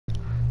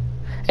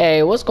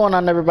Hey, what's going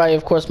on, everybody?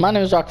 Of course, my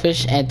name is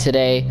Rockfish, and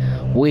today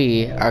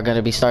we are going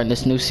to be starting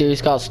this new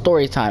series called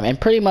Storytime. And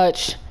pretty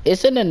much,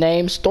 it's in the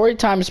name.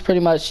 Storytime is pretty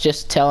much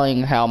just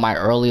telling how my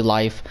early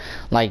life,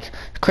 like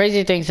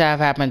crazy things that have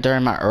happened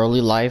during my early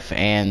life,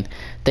 and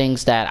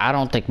things that I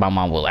don't think my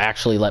mom will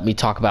actually let me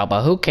talk about,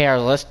 but who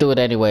cares? Let's do it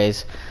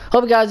anyways.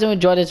 Hope you guys do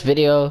enjoy this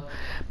video.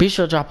 Be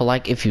sure to drop a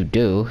like if you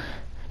do.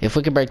 If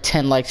we can break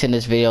 10 likes in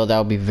this video, that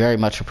would be very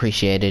much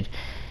appreciated.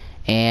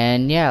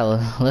 And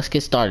yeah, let's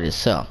get started.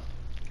 So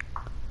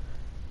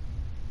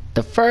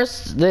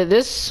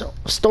this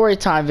story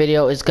time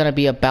video is going to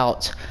be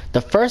about the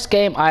first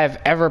game I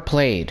have ever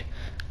played,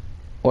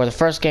 or the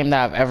first game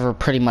that I've ever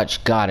pretty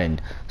much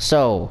gotten.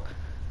 So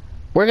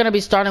we're going to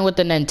be starting with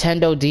the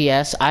Nintendo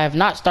DS. I have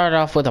not started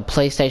off with a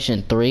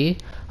PlayStation 3,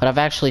 but I've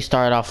actually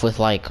started off with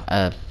like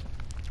a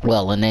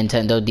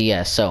Nintendo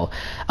DS. So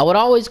I would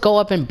always go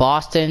up in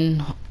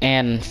Boston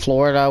and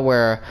Florida,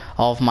 where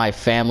all of my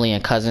family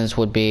and cousins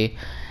would be,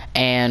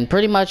 and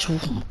pretty much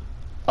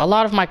a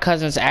lot of my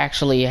cousins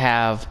actually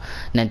have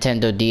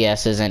Nintendo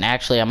DS's, and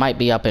actually I might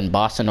be up in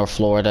Boston or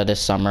Florida this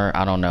summer.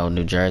 I don't know,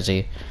 New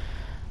Jersey,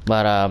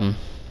 but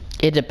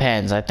it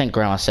depends. I think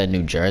Grandma said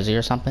New Jersey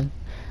or something.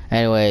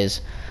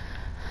 Anyways,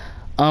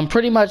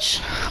 pretty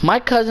much my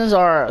cousins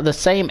are the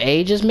same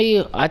age as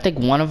me. I think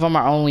one of them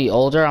are only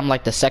older. I'm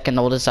like the second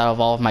oldest out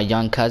of all of my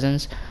young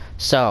cousins.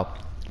 So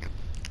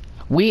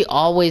we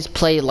always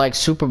played like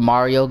Super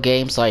Mario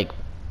games, like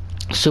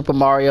Super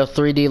Mario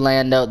 3D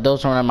Land.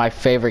 Those were one of my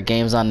favorite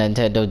games on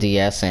Nintendo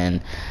DS,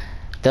 and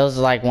those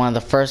are like one of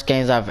the first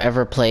games I've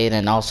ever played,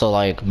 and also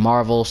like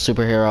Marvel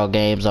superhero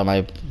games on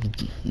my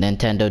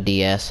Nintendo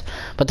DS.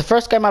 But the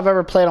first game I've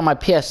ever played on my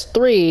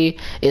PS3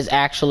 is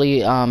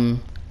actually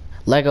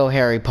Lego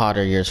Harry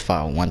Potter Years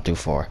 1 through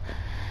 4.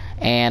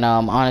 And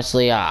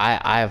honestly,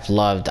 I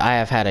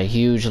have had a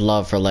huge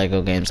love for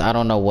Lego games. I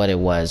don't know what it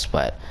was,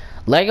 but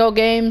Lego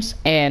games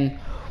and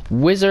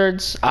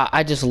Wizards,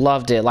 I just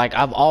loved it. Like,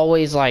 I've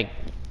always like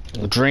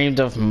dreamed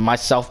of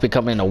myself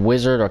becoming a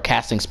wizard or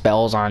casting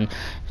spells on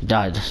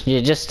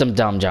just some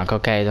dumb junk.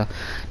 Okay,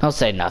 don't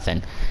say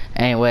nothing.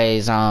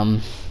 Anyways, I've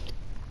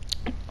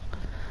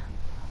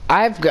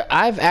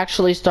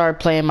actually started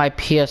playing my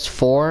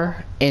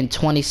PS4 in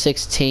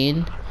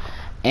 2016,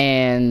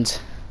 and it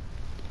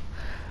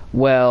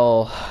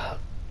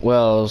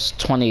was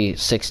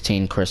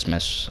 2016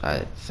 Christmas, I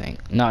think.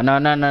 No.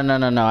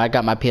 I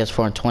got my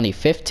PS4 in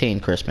 2015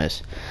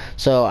 Christmas.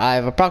 So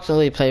I've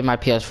approximately played my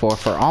PS4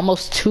 for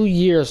almost 2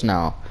 years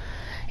now.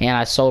 And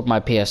I sold my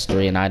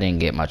PS3 and I didn't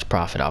get much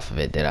profit off of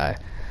it, did I?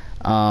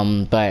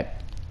 But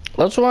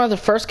that's one of the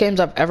first games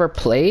I've ever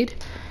played.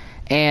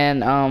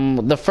 And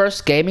the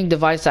first gaming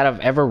device that I've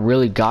ever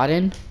really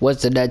gotten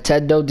was the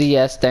Nintendo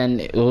DS.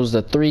 Then it was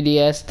the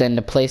 3DS, then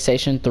the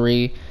PlayStation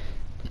 3.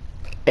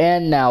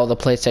 And now the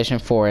PlayStation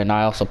 4, and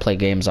I also play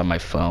games on my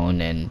phone.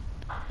 And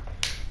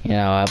you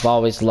know, I've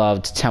always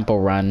loved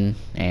Temple Run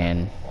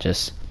and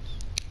just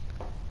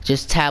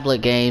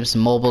tablet games,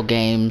 mobile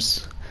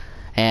games,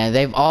 and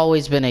they've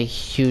always been a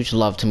huge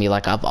love to me.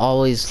 Like, I've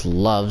always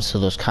loved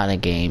those kind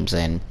of games,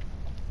 and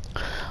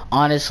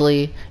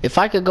honestly, if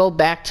I could go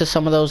back to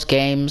some of those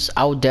games,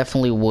 I would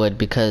definitely would,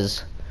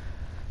 because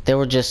they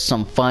were just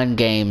some fun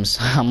games.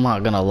 I'm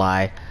not gonna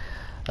lie,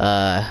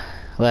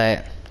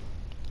 but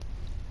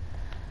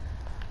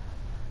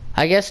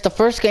I guess the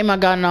first game I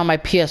got on my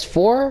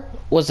PS4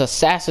 was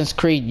Assassin's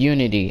Creed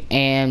Unity,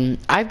 and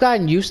I've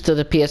gotten used to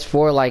the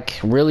PS4 like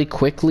really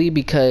quickly,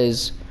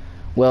 because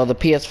well, the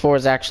PS4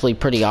 is actually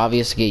pretty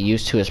obvious to get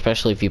used to,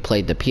 especially if you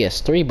played the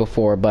PS3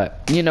 before.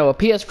 But you know, a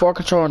PS4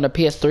 controller and a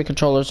PS3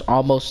 controller is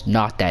almost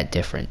not that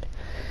different,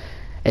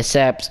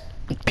 except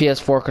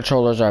PS4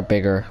 controllers are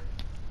bigger,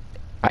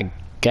 I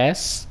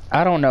guess.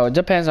 I don't know, it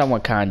depends on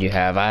what kind you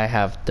have. I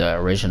have the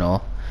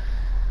original,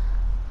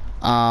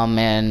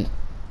 and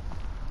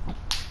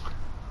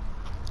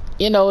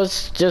you know,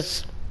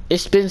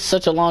 it's been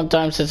such a long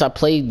time since I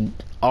played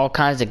all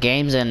kinds of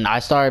games, and I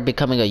started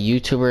becoming a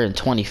YouTuber in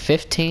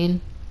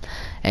 2015,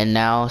 and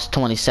now it's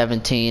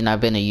 2017.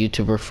 I've been a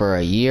YouTuber for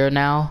a year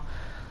now.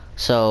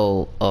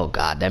 So, oh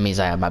god, that means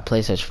I have my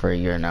PlayStation for a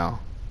year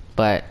now.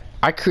 But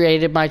I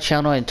created my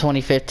channel in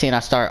 2015. I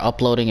started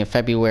uploading in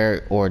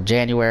February or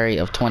January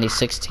of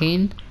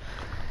 2016,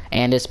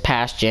 and it's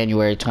past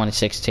January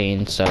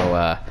 2016.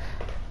 So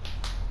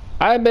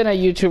I've been a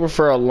YouTuber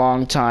for a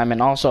long time,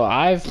 and also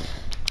I've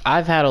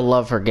had a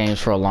love for games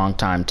for a long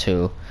time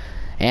too.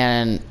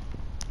 And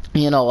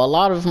you know, a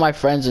lot of my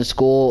friends in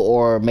school,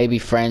 or maybe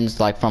friends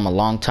like from a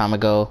long time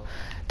ago,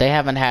 they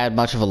haven't had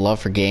much of a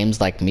love for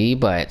games like me.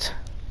 But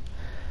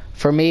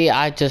for me,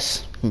 I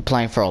just been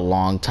playing for a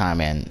long time,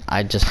 and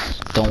I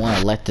just don't want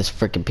to let this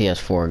freaking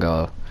PS4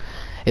 go.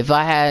 If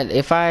I had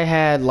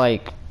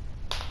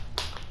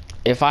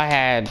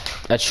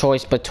a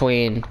choice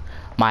between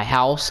my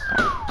house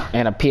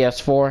and a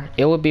PS4,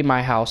 it would be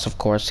my house, of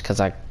course, because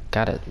I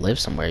gotta live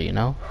somewhere, you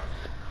know.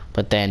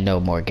 But then no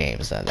more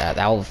games.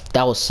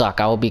 That would suck.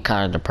 I would be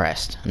kind of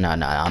depressed. No,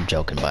 I'm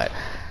joking, but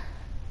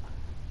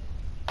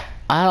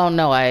I don't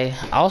know. I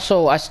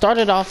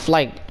started off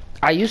like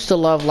I used to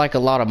love like a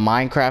lot of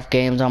Minecraft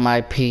games on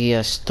my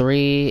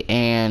PS3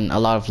 and a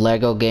lot of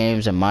Lego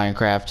games and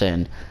Minecraft.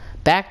 And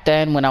back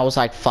then when I was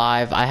like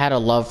 5, I had a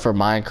love for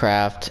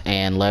Minecraft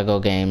and Lego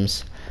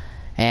games.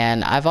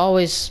 And I've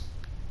always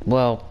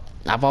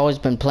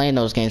been playing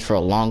those games for a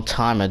long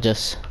time.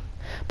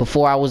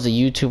 Before I was a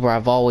YouTuber,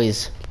 I've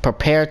always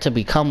prepared to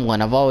become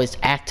one. I've always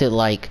acted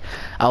like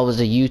I was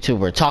a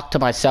YouTuber. Talked to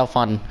myself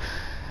on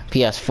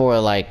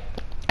PS4, like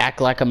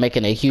act like I'm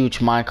making a huge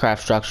Minecraft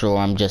structure, or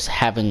I'm just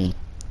having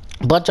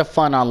a bunch of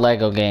fun on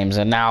Lego games.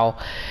 And now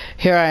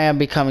here I am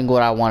becoming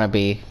what I want to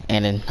be,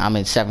 and I'm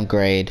in 7th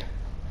grade.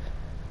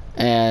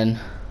 And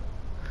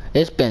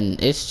it's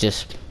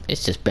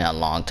just been a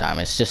long time.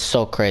 It's just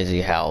so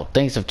crazy how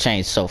things have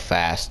changed so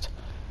fast.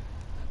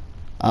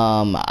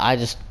 I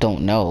just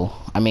don't know.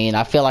 I mean,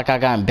 I feel like I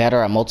gotten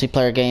better at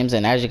multiplayer games,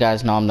 and as you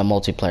guys know, I'm the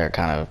multiplayer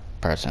kind of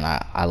person.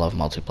 I love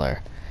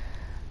multiplayer.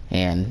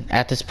 And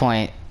at this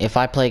point, if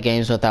I play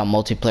games without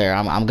multiplayer,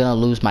 I'm gonna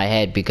lose my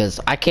head, because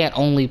I can't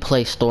only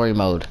play story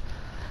mode.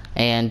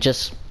 And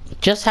just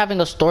having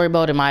a story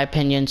mode, in my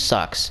opinion,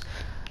 sucks.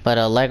 But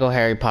Lego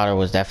Harry Potter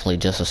was definitely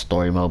just a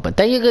story mode. But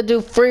then you could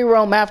do free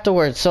roam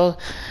afterwards, so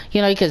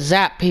you know you could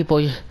zap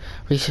people,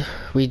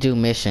 redo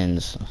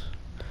missions.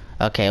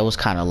 Okay, it was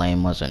kind of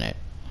lame, wasn't it?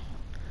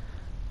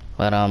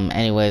 But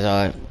anyways,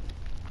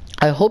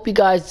 I hope you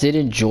guys did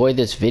enjoy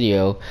this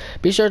video.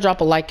 Be sure to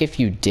drop a like if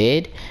you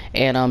did,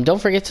 and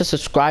don't forget to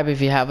subscribe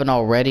if you haven't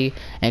already.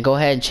 And go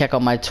ahead and check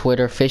out my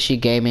Twitter, Fishy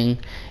Gaming.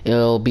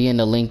 It'll be in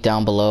the link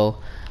down below.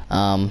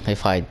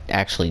 If I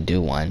actually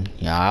do one,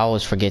 you know, I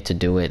always forget to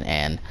do it,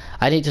 and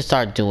I need to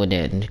start doing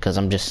it because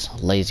I'm just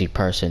a lazy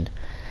person.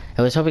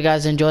 Anyways, hope you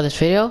guys enjoy this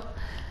video.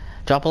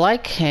 Drop a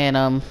like,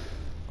 and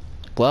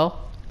well,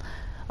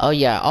 oh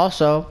yeah,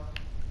 also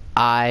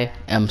I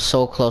am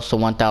so close to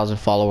 1,000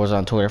 followers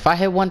on Twitter. If I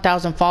hit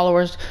 1,000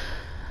 followers,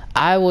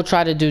 I will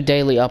try to do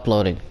daily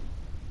uploading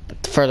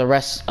for the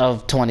rest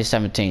of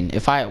 2017.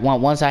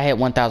 Once I hit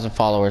 1,000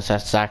 followers,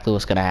 that's exactly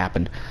what's gonna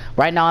happen.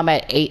 Right now I'm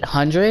at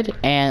 800,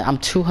 and I'm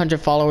 200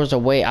 followers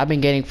away. I've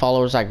been getting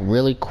followers like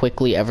really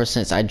quickly ever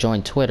since I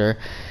joined Twitter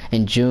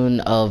in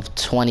June of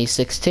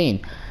 2016.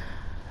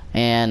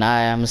 And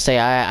I'm gonna say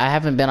I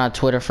haven't been on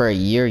Twitter for a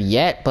year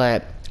yet,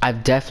 but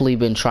I've definitely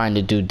been trying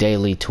to do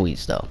daily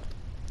tweets though.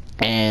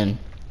 And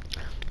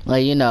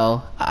like, you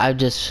know, I've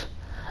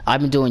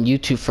been doing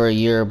YouTube for a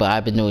year, but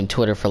I've been doing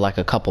Twitter for like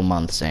a couple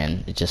months,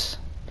 and it just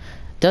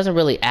doesn't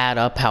really add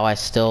up how I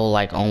still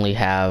like only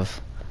have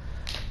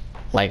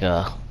like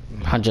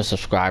 100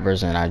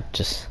 subscribers. And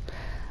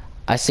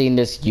I seen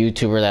this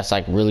YouTuber that's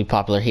like really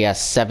popular. He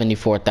has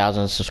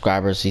 74,000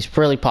 subscribers. He's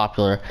really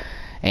popular,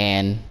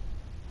 and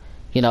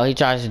you know, he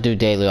tries to do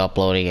daily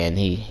uploading, and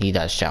he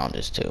does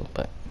challenges too.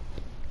 But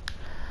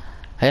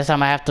I guess I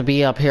might have to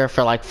be up here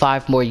for like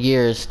 5 more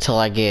years till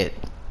I get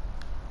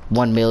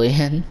 1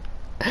 million.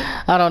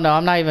 I don't know.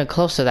 I'm not even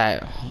close to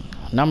that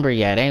number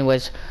yet.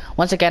 Anyways,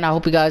 once again, I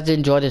hope you guys did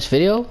enjoy this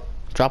video.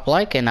 Drop a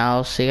like, and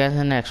I'll see you guys in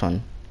the next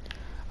one.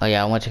 Oh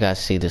yeah, I want you guys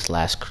to see this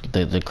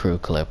the crew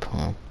clip.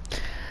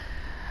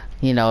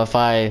 You know, if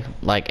I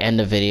like end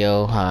the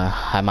video,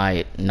 I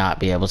might not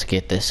be able to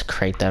get this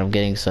crate that I'm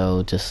getting,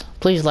 so just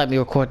please let me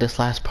record this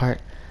last part.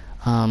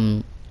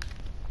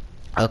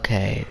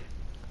 Okay.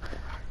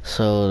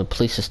 So the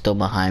police is still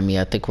behind me.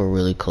 I think we're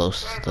really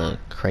close to the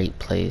crate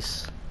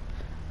place.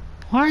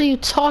 Why are you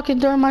talking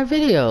during my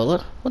video?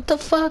 Look, what the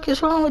fuck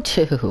is wrong with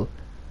you?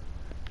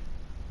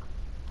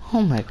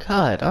 Oh my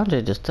god,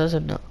 Andre just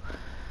doesn't know.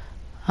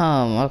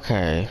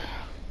 Okay.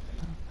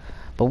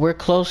 But we're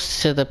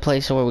close to the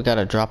place where we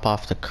gotta drop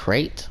off the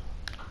crate.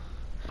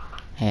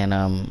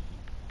 And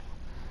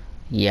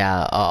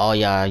yeah, oh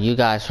yeah, you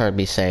guys heard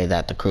me say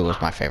that The Crew was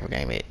my favorite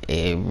game.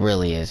 It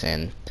really is,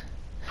 and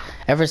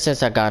ever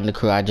since I got in The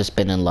Crew, I've just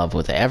been in love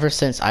with it. Ever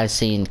since I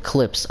seen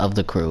clips of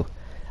The Crew,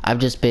 I've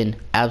just been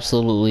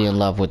absolutely in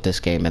love with this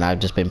game, and I've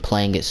just been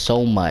playing it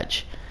so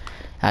much.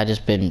 I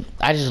just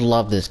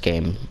love this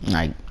game.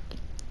 Like,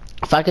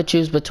 if I could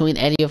choose between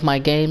any of my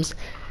games,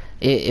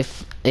 it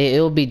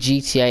will be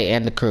GTA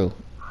and The Crew.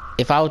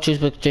 If I would choose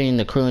between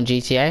The Crew and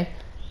GTA,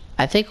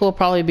 I think it will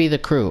probably be The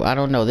Crew. I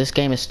don't know. This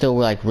game is still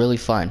like really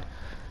fun.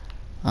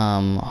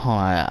 Hold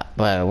on,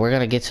 but we're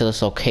gonna get to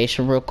this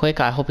location real quick.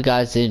 I hope you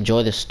guys did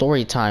enjoy the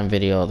story time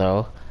video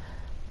though.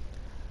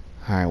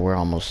 Alright, we're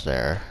almost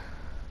there.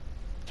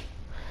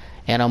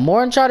 And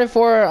more Uncharted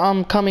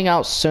 4 coming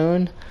out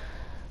soon.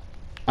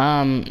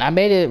 I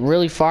made it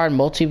really far in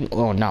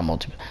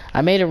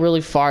I made it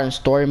really far in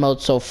story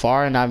mode so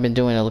far, and I've been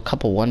doing a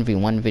couple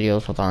 1v1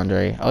 videos with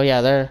Andre. Oh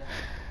yeah,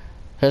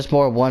 there's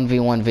more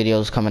 1v1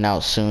 videos coming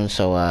out soon,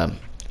 so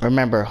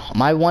remember,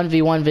 my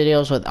 1v1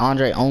 videos with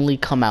Andre only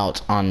come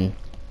out on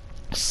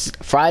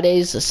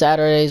Fridays,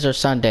 Saturdays, or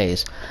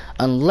Sundays,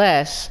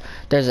 unless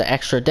there's an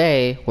extra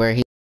day where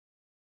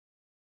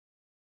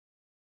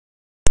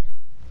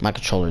my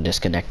controller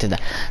disconnected.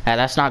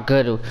 That's not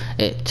good.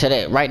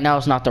 Today, right now,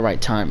 is not the right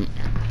time.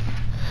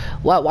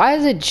 Why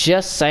is it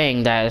just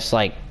saying that it's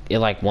like it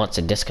wants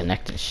to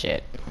disconnect and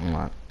shit?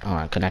 Hold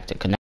on, connect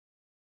it.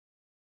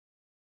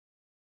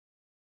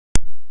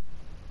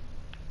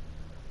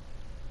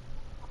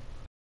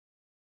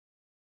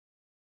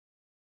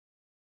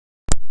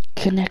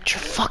 Connect your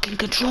fucking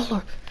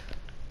controller.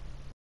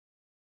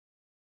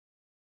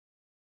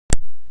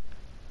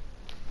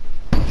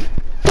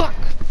 Fuck.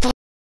 Fuck.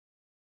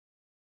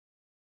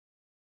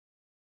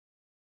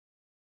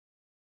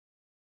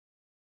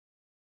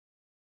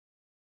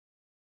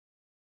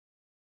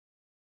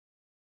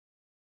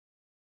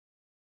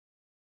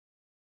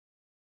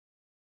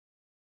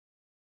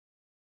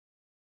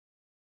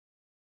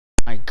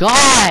 My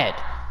God.